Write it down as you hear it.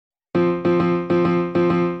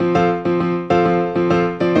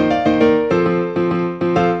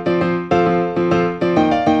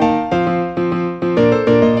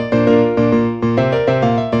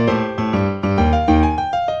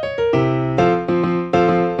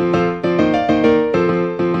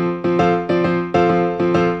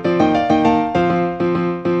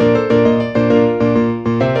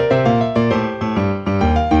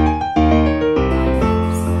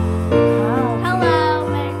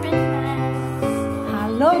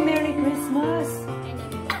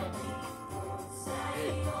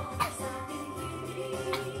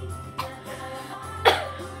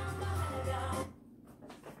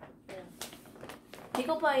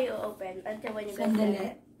open until when you guys Sandali.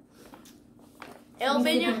 get it.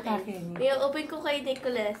 I-open ko kay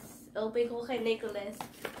Nicholas. Open ko kay Nicholas.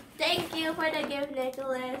 Thank you for the gift,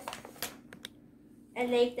 Nicholas.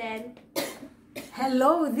 And Nathan.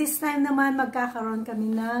 Hello! This time naman magkakaroon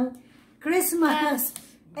kami ng Christmas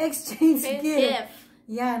exchange gift.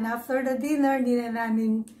 Yan, after the dinner, hindi na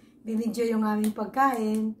namin binidyo yung aming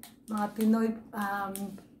pagkain, mga Pinoy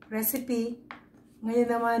recipe. Ngayon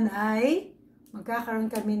naman ay magkakaroon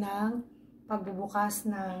kami ng pagbubukas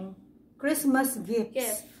ng Christmas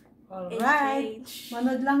gifts. Alright.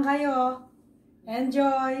 Manood lang kayo.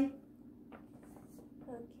 Enjoy.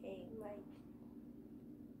 Okay,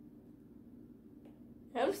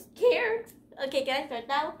 I'm scared. Okay, can I start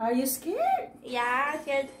now? Are you scared? Yeah,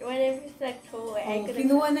 scared whenever it's like toy. Oh,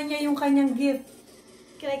 kinuha na niya yung kanyang gift.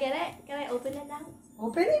 Can I get it? Can I open it now?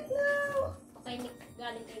 Open it now. Okay,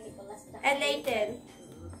 galing kay Nicholas. And Nathan.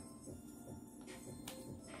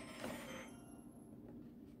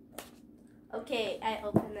 Okay, I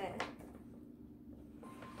open it.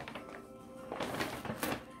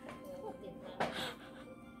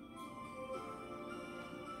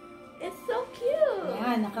 It's so cute.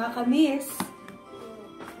 Yeah, nakakamiss.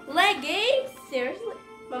 Leggings? Seriously?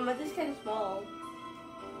 Mama, this is kind of small.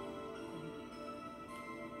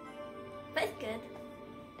 But it's good.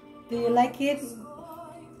 Do you like it?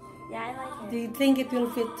 Yeah, I like it. Do you think it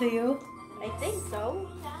will fit to you? I think so.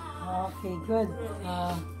 Okay, good.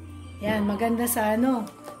 Yan, maganda sa ano.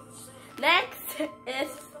 Next is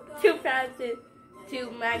to Francis, to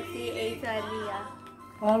Maxi, Asa, and Mia.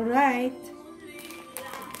 All right.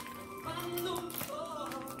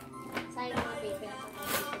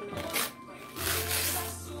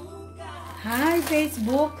 Hi,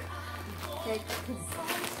 Facebook.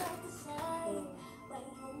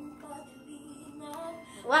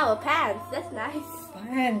 Wow, pants. That's nice.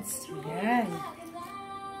 Pants. Yan.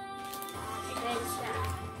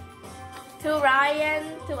 To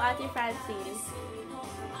Ryan, to Auntie Francine.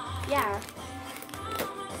 Yeah.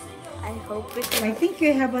 I hope it. I think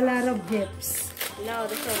you have a lot of gifts. No,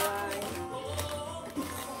 that's a lie.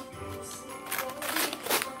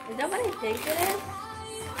 Is that what I think it is?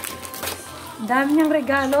 Dami niyang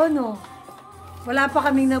regalo, no? Wala pa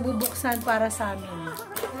kaming nabubuksan para sa amin.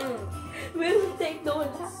 We'll take no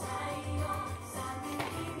one.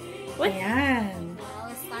 What? Ayan.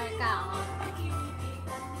 All-star ka, oh.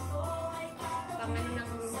 Pangan ng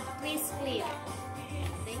Chris Clip.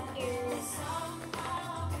 Thank you.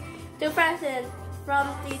 To Francis, from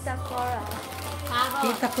Tita Cora. Carol.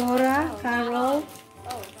 Tita Cora, Carol.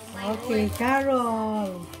 Oh. Okay,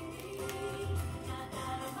 Carol.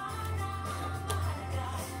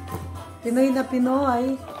 Pinoy na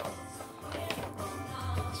Pinoy.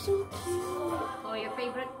 So cute. Oh, your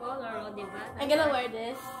favorite color, oh, di ba? I'm gonna wear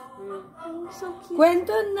this. Oh, so cute.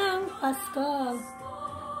 Kwento ng Pasko.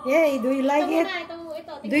 Yay, do you like it?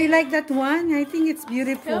 Ito. Do you like that one? I think it's To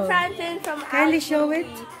beautiful. Francis from Kindly Alex show Movie.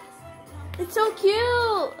 it. It's so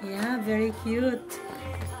cute. Yeah, very cute.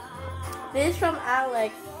 This is from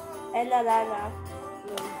Alex and Alana.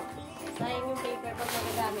 Sayang yung paper pag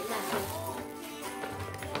magagamit natin.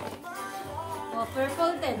 Oh,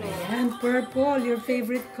 purple din, eh. Ayan, purple, your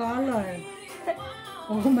favorite color.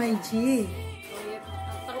 Oh my G.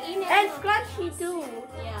 Pang-init. And scrunchy too.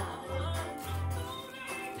 Yeah.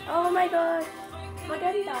 Oh my gosh.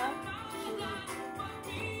 Maganda.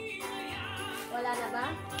 Wala na ba?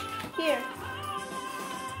 Here.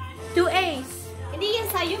 2 A's. Hindi yan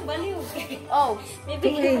sa'yo, baliw. Oh. Maybe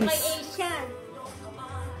Two kay A's. Asian.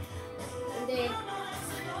 Hindi.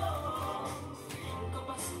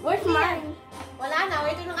 Where's mine? Wala na.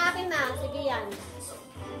 Ito yung akin na. Sige yan.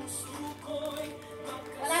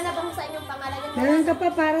 Wala na bang sa inyong pangalan yan? Meron ka pa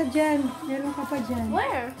para dyan. Meron ka pa dyan.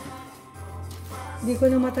 Where? Hindi ko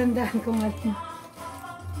na matandaan kung ano.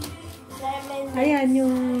 Lemon. Ayan,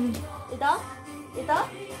 yung... Ito? Ito?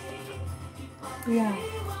 Yeah.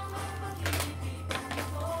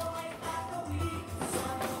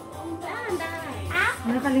 Ah?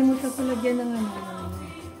 Nakalimutan ko lagyan ng ano.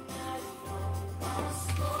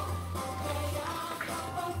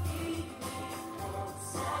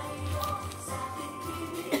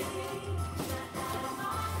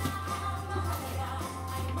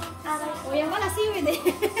 O yan pala, seaweed eh.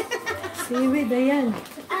 Seaweed, ayan.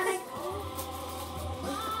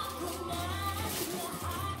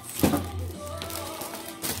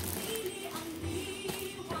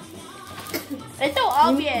 It's so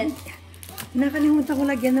obvious. Nakalimutan ko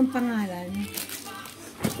lagyan ng pangalan.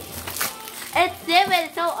 It's different.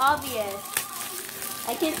 It's so obvious.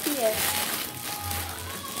 I can see it.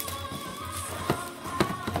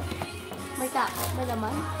 May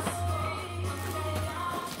laman.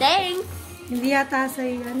 Thanks! Hindi yata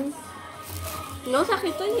sa'yo, ano? No, sa akin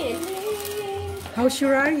to eh. How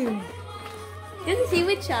sure are you? Kasi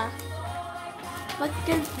seaweed siya. Ba't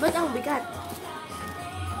ang bigat?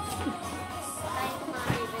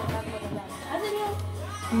 Ano yung...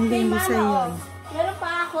 Hindi sa'yo yun. Meron pa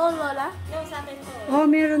ako, Lola. Yung sa akin to. Oh,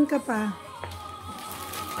 meron ka pa.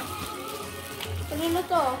 Kanino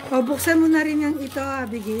to? Oh, buksan mo na rin yung ito,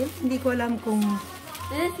 Abigail. Hindi ko alam kung...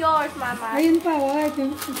 This is yours, Mama. Ayun pa, oh.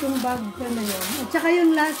 Itong bag ka na yun. At saka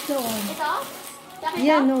yung last doon. Ito? Bakit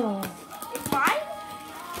Yan, ito? oh. It's mine?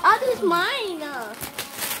 Oh, this is mine.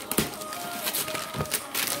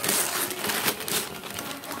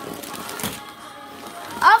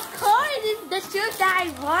 Of course, it's the shoes that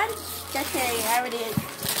I want. Just kidding, I already did.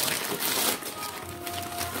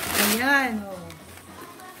 Ayan, oh.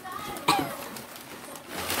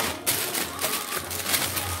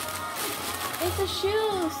 It's a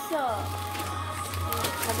shoes.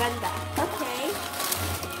 Maganda. Okay.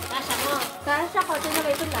 Kasha mo. Kasha ko,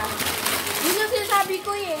 tinagay ito na. Yun yung sinasabi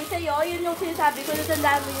ko eh. Sa'yo, yun yung sinasabi ko.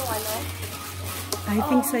 Natandaan mo yung ano. I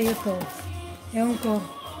think sa'yo to. Ewan ko.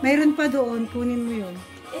 Mayroon pa doon. Kunin mo yun.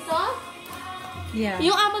 Ito? Yeah.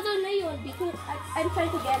 Yung Amazon na yun. Because I'm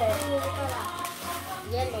trying to get it.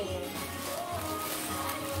 Yellow.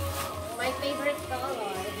 My favorite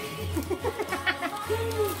color.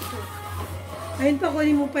 Ayun pa,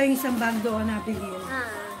 kunin mo pa yung isang bag doon, Abigail.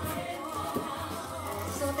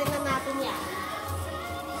 Suotin na natin yan.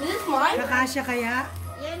 Is this mine? Kakasya kaya?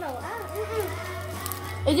 Yellow.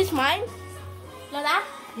 Is this mine? Lola?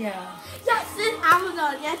 Yeah. Yes, this is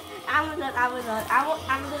Amazon. Yes, Amazon.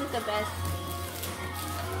 Amazon is the best.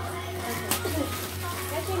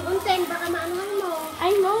 Kasi yung gunting, baka maanuhan mo. I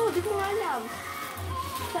know. Di ko nga alam.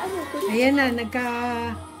 Saan mo? Ayan na,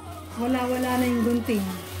 wala na yung gunting.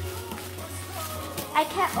 I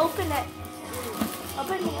can't open it.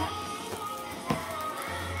 Open it.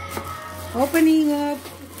 Opening of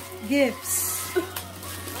gifts.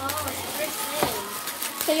 Oh, first name.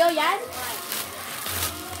 Sa'yo yan?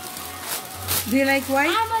 Do you like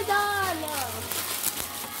white? Amazon!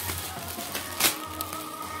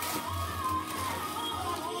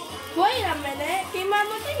 Wait a minute. Kay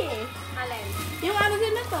Mama to eh. Alin? Yung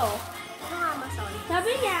Amazon na to. Ano Amazon?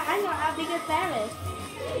 Sabi niya, Abigail Paris.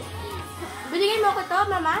 Binigay mo ko to,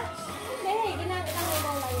 Mama? Hindi, ginagawa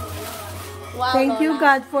mo lang yun. Wow, Thank you, Lola.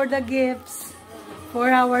 God, for the gifts,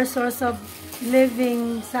 for our source of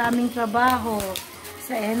living, sa aming trabaho,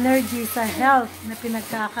 sa energy, sa health na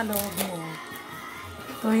pinagkakaloob mo.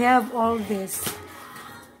 To have all this.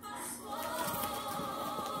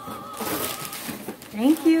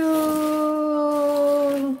 Thank you.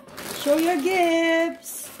 Show your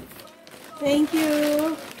gifts. Thank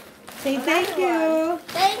you. Say thank you.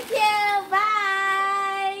 Thank you!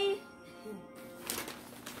 Bye!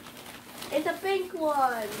 It's a pink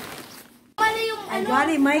one. Ano yung I got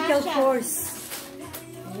it, Michael Kors.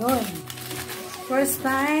 Ayun. First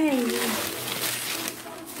time.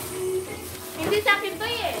 Hindi sa akin to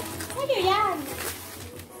eh. Ano yan?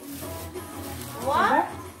 What?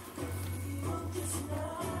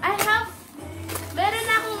 I have... Meron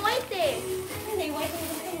na akong white eh. Hindi, white yung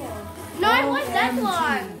gusto mo. No, I want that OMG.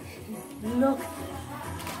 one. Look,